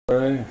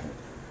Right.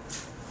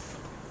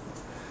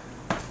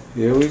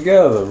 Here we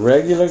go, the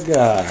regular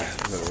guy.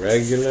 The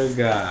regular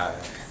guy.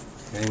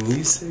 Can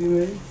you see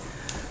me?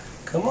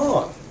 Come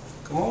on.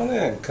 Come on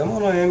in. Come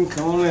on in.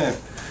 Come on in.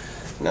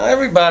 Now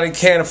everybody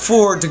can't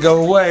afford to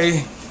go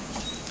away.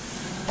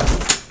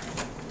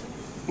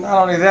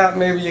 Not only that,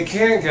 maybe you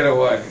can't get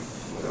away.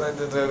 Look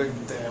at that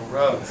damn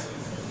rug.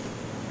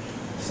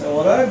 So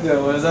what I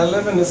do is I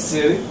live in the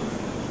city.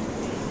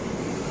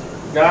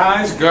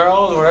 Guys,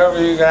 girls, whatever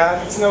you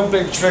got. It's no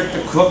big trick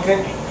to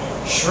cooking.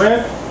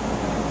 Shrimp.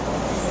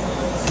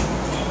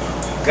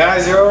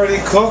 Guys are already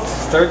cooked.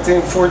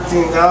 $13,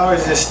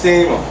 $14. You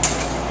steam them.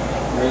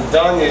 When you're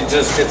done, you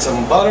just get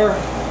some butter.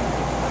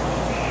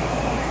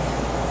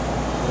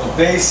 A little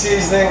base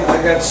seasoning. I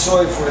got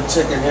soy for the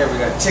chicken here. We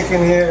got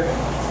chicken here.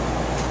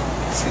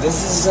 See,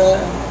 this is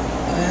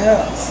my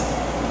house.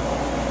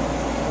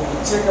 The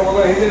chicken,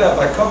 we're going to heat it up.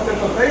 I cooked it,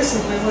 but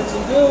basically what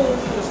you do,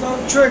 there's no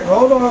trick.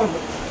 Hold on.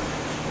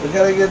 We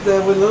got to get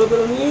there with a little bit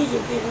of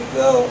music. Here we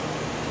go.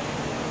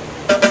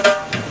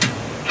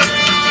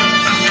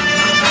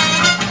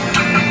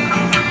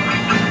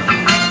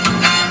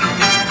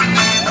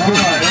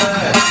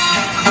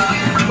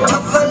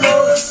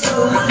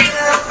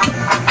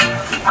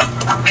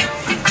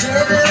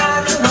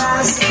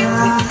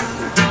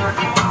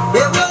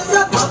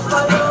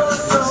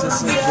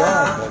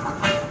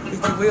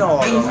 We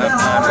all don't have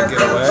time to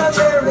get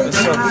away.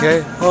 It's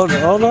okay.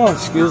 Hold on,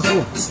 excuse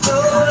me. So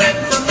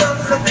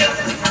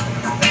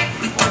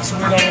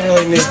we don't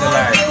really need the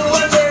light.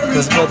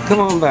 But come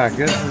on back.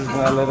 This is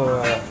my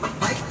little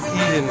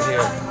Eden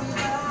here.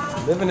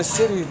 I live in the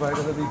city, but I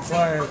gotta be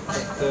quiet.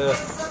 But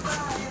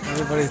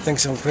everybody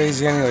thinks I'm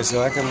crazy anyway,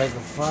 so I can make a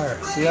fire.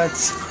 See, I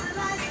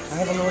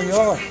have a little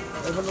yard.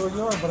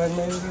 But I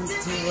made it into.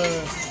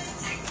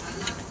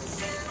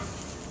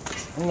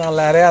 I'm not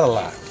allowed out a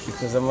lot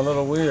because I'm a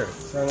little weird.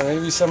 So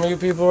maybe some of you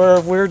people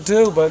are weird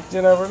too, but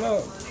you never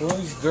know.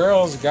 Boys,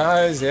 girls,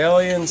 guys,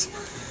 aliens.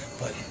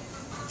 But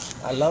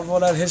I love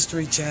all that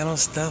History Channel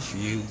stuff.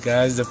 You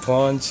guys, the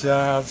pawn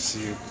shops,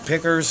 you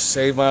pickers,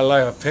 saved my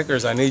life.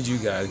 Pickers, I need you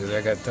guys because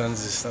I got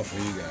tons of stuff for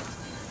you guys.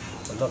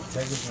 But look,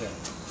 take it down.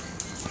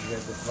 You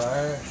got the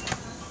fire.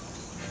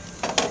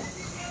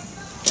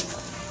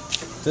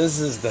 This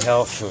is the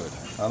health food.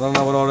 I don't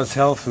know what all this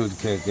health food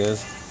cake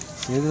is.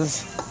 See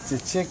this? It's a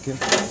chicken.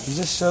 You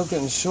just soak it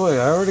in soy.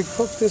 I already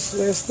cooked this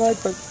last night,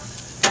 but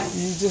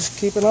you just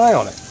keep an eye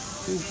on it.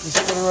 You just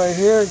put it right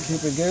here and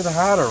keep it good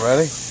hot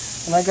already.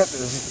 And I got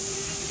this.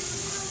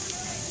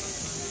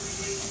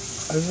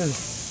 This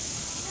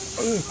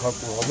is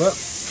cooked a little bit.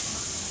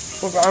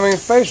 Look, I mean,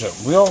 face it.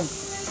 We all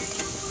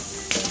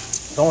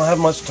don't have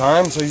much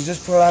time, so you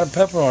just put a lot of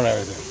pepper on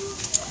everything.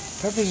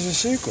 Pepper's the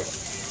secret.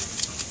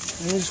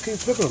 And you just keep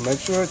cooking. Make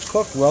sure it's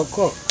cooked, well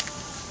cooked.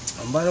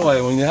 And by the way,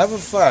 when you have a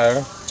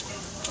fire,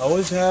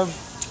 always have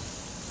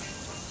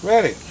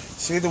ready.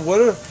 See the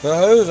water? The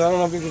hose? I don't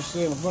know if you can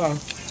see it in the bottom.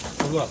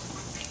 But look.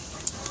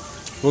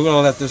 We're going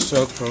to let this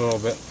soak for a little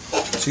bit.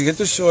 So you get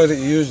the soy that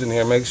you used in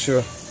here. Make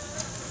sure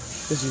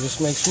this just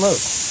makes smoke.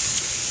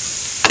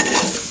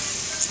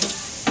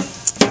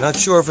 You're not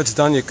sure if it's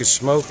done, you can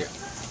smoke it.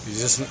 You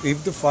just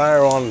leave the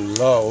fire on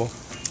low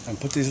and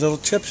put these little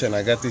chips in.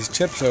 I got these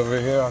chips over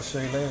here. I'll show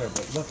you later.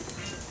 But look.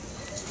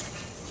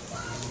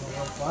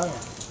 Fire.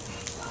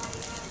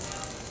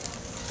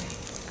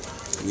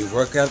 You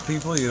workout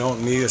people, you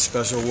don't need a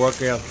special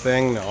workout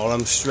thing, all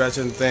them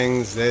stretching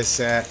things, this,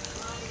 that.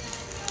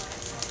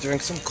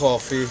 Drink some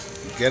coffee,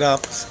 get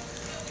up,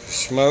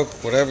 smoke,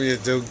 whatever you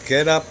do,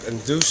 get up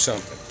and do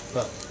something.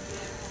 Look,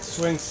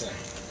 swing set.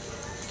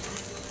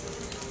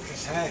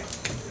 Just hang.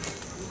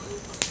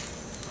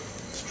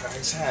 Just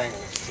practice hanging.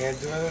 If you can't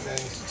do it, then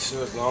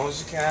do as long as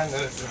you can.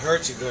 Then if it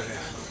hurts, you go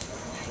down.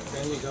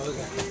 Then you go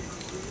again.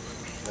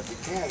 If you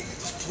can, you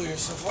just pull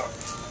yourself up.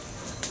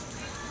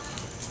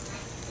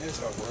 Here's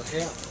our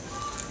workout.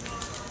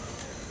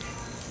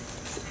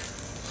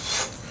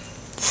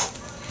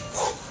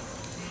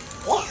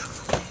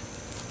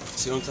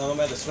 See what I'm talking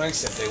about? The swing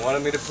set. They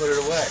wanted me to put it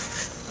away.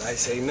 I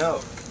say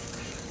no.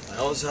 I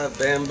also have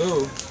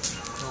bamboo.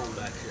 Come on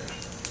back here.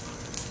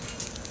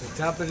 At the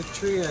top of the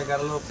tree, I got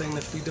a little thing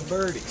to feed the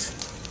birdies.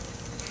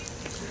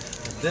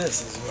 And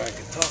this is where I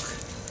can talk.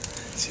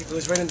 See, it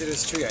goes right into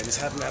this tree. I just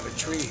happen to have a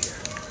tree here.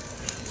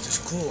 It's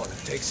just cool, and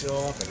it takes it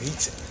all up and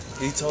eats it.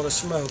 Eats all the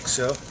smoke,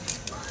 so.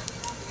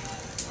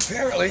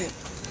 Apparently,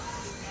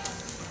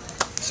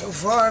 so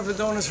far I've been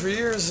doing this for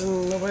years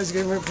and nobody's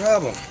giving me a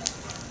problem.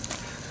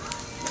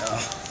 Now,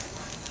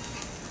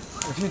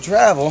 if you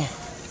travel,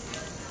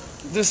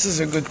 this is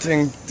a good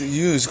thing to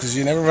use because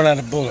you never run out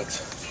of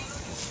bullets.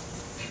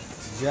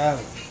 Yeah.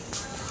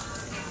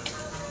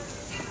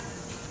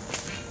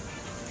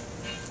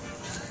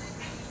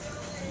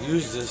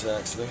 Use this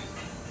actually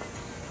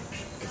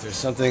if there's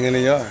something in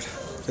the yard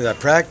that I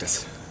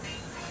practice.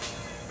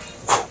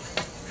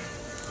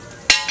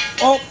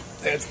 Oh,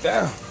 it's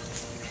down.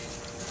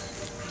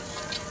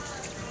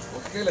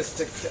 Okay, let's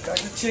take back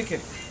the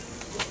chicken.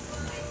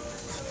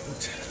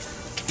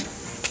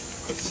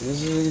 This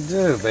is what you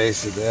do,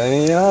 basically. I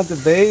mean, you don't have to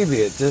baby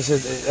it.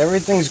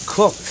 Everything's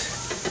cooked.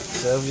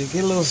 So if you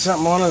get a little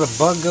something on it, a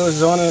bug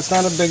goes on it, it's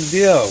not a big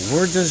deal.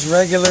 We're just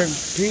regular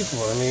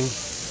people. I mean,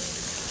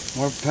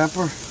 more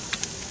pepper. I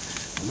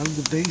love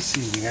the bay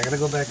seasoning. I gotta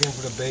go back in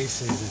for the bay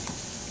seasoning.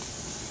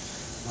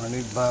 I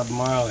need Bob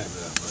Marley,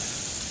 but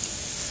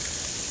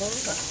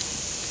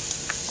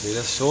see,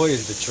 the soy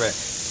is the trick.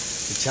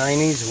 The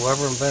Chinese,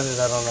 whoever invented it,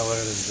 I don't know what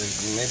it is.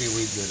 Maybe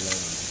we did it.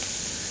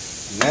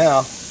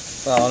 Now,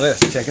 follow this.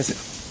 Check this out.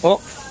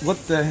 Oh, what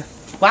the?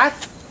 What?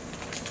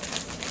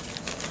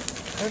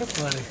 Heard it,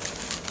 buddy.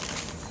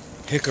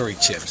 Hickory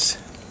chips.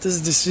 This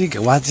is the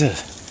secret. Watch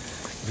this.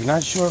 If you're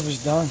not sure if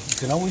it's done, you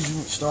can always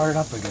start it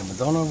up again, but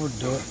don't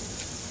overdo it.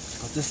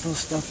 Put this little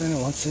stuff in,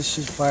 and once this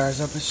shit fires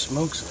up, it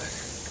smokes like.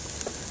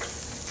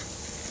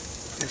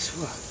 Guess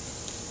what?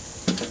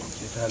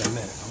 Give that a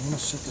minute. I'm gonna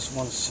set this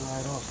one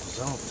side off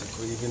because I don't think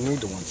we even need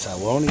the one side.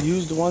 We'll only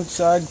use the one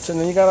side, and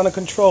then you got under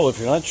control. If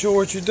you're not sure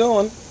what you're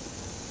doing,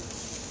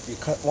 you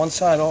cut one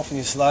side off and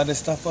you slide this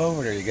stuff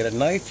over there. You get a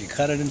knife, you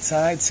cut it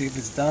inside, see if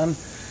it's done.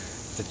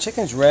 If the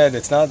chicken's red,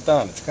 it's not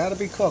done. It's got to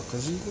be cooked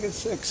because you can get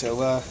sick.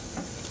 So if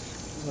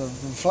a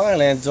fly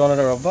lands on it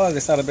or a bug,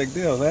 it's not a big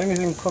deal.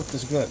 Anything cooked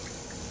is good.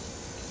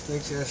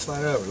 Steaks, you gotta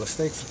slide over. The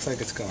steak looks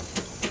like it's gone,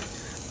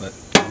 but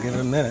I'll give it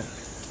a minute.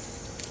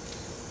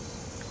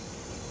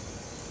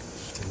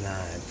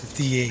 59,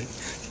 58,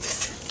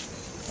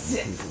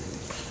 56,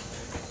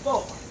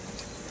 4,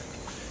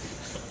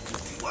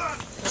 51,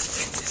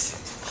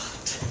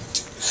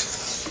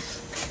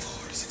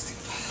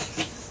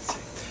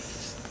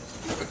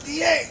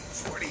 58, 48,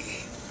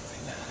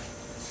 49,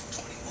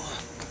 21,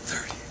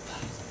 30.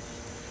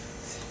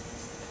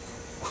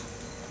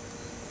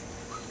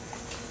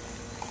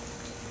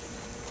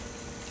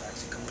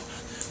 Actually, come on.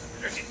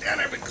 Better get down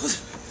there because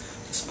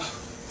the smoke.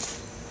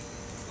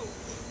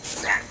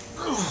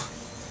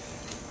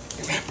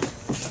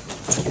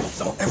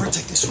 Don't ever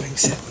take the swing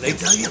set. When they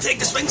tell you to take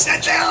the swing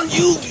set down,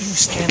 you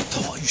stand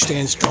tall, you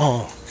stand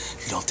strong.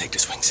 You don't take the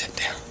swing set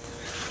down.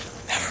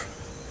 Never.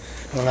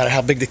 No matter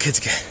how big the kids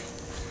get.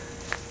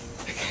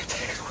 They can't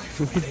take it away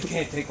from me. They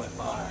can't take my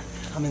fire.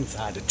 I'm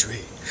inside the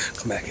tree.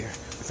 Come back here.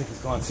 I think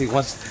it's gone. See,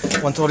 once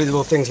all these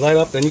little things light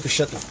up, then you can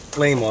shut the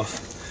flame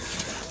off.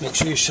 Make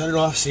sure you shut it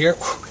off. See here?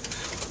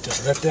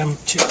 Just let them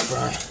chips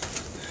burn.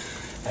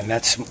 And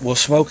we'll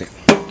smoke it.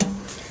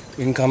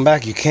 You can come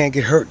back, you can't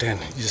get hurt then.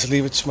 You just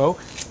leave it smoke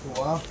for a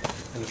while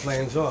and the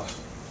flame's off.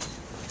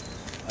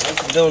 I like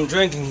to do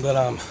drinking, but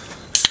I'm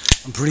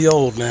pretty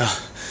old now.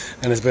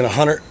 And it's been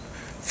 100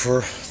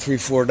 for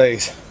 3-4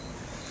 days.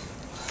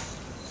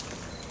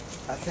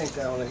 I think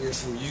I want to hear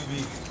some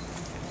UB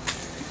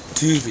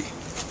Tubi.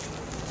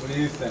 What do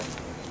you think?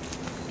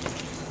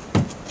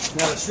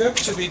 Now the shrimp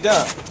should be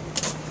done.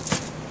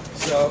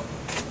 So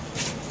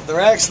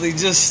they're actually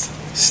just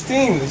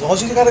steamed. All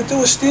you gotta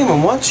do is steam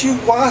them. Once you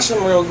wash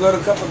them real good a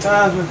couple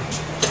times with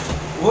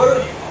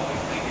water,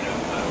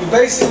 you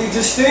basically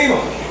just steam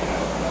them.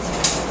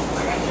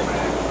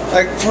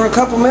 Like for a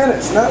couple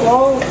minutes, not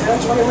long,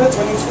 10, 20 minutes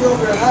when you feel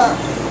they're hot.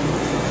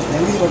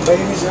 And these little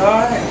babies are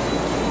alright.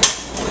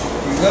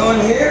 You go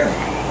in here,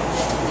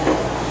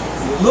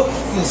 you look,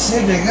 you see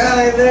if they got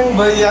anything,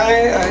 but yeah,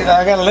 I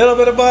got a little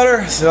bit of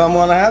butter, so I'm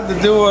gonna have to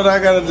do what I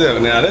gotta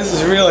do. Now this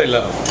is really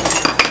low.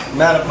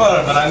 Not a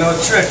butter, but I know a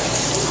trick.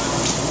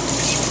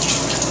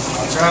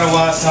 Trying to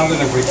watch something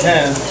to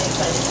pretend.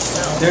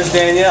 There's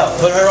Danielle.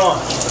 Put her on.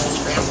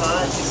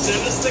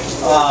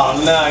 Oh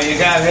no, you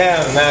got him.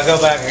 Now go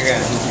back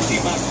again.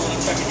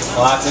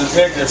 Watching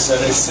pictures so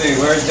they see.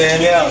 Where's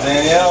Danielle?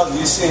 Danielle,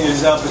 you seen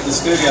yourself at the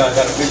studio. I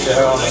got a picture of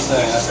her on the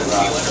thing. That's it,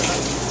 Rob.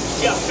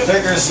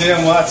 Pictures, see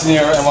him watching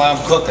you while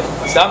I'm cooking.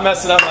 Stop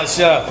messing up my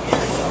show.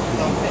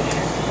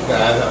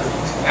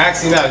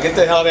 Actually, no. Get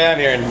the hell down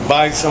here and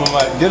buy some of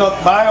my.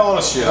 Buy all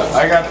the shit.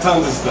 I got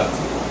tons of stuff.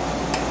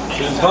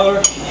 There's butter.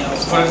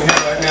 Let's put it in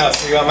here right now.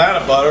 See, I'm out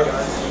of butter.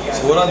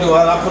 So what I'll do,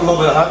 I'll put a little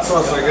bit of hot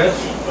sauce like this.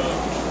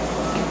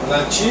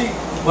 Not cheap,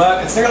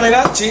 but it's really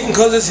not cheating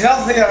because it's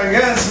healthy, I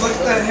guess. Look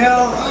at the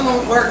hell. I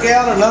don't work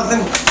out or nothing.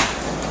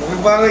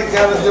 Everybody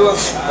got to do a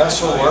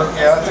special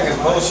workout. I think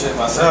it's bullshit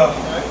myself.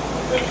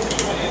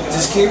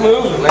 Just keep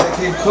moving, man.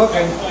 Keep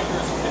cooking.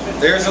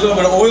 There's a little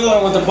bit of oil,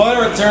 and with the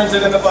butter, it turns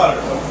it into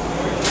butter.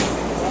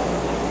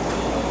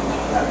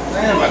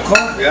 Man, my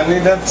coffee. I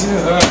need that too.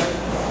 All right.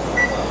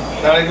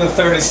 Not even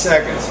 30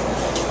 seconds.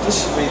 This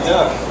should be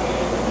done.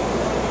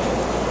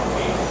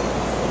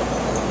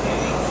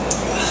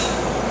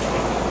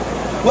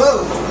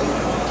 Whoa!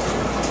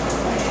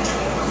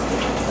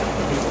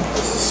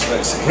 This is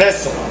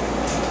espresso.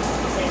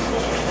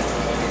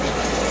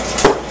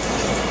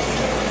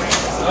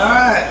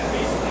 Alright.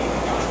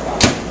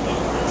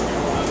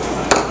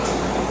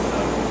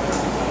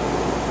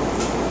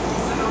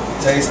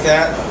 Taste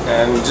that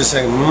and just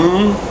say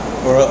mmm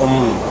or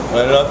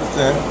Let it up the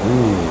thing.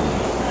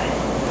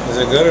 Is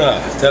it good or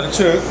not? Tell the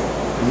truth.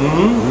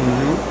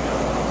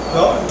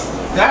 Oh,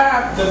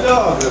 the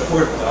dog. The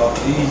poor dog.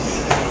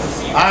 Easy.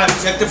 Alright,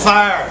 check the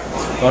fire.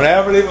 Don't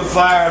ever leave a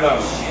fire though.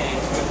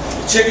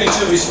 chicken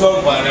should be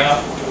smoked by now.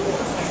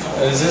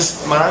 Is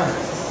this mine?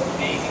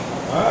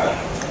 Alright.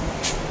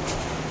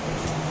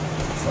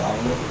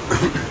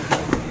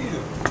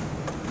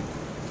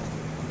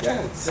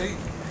 Yeah, see?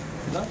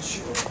 If you're not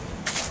sure.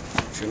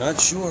 If you're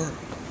not sure,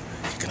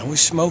 you can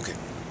always smoke it.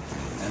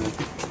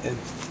 And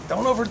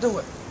don't overdo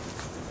it.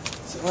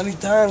 So many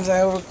times I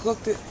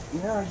overcooked it,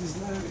 I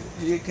just let it.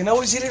 You can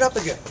always heat it up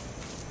again.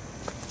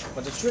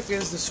 But the trick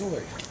is the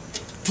soy.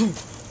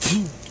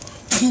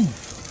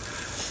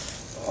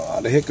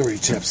 Oh, the hickory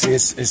chips. See,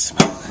 it's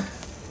smoking.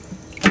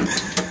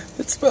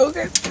 It's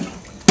smoking.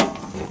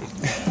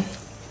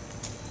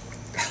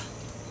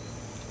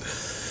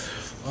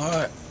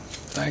 Alright.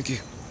 Thank you.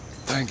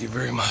 Thank you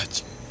very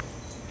much.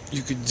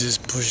 You could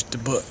just push the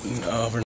button over.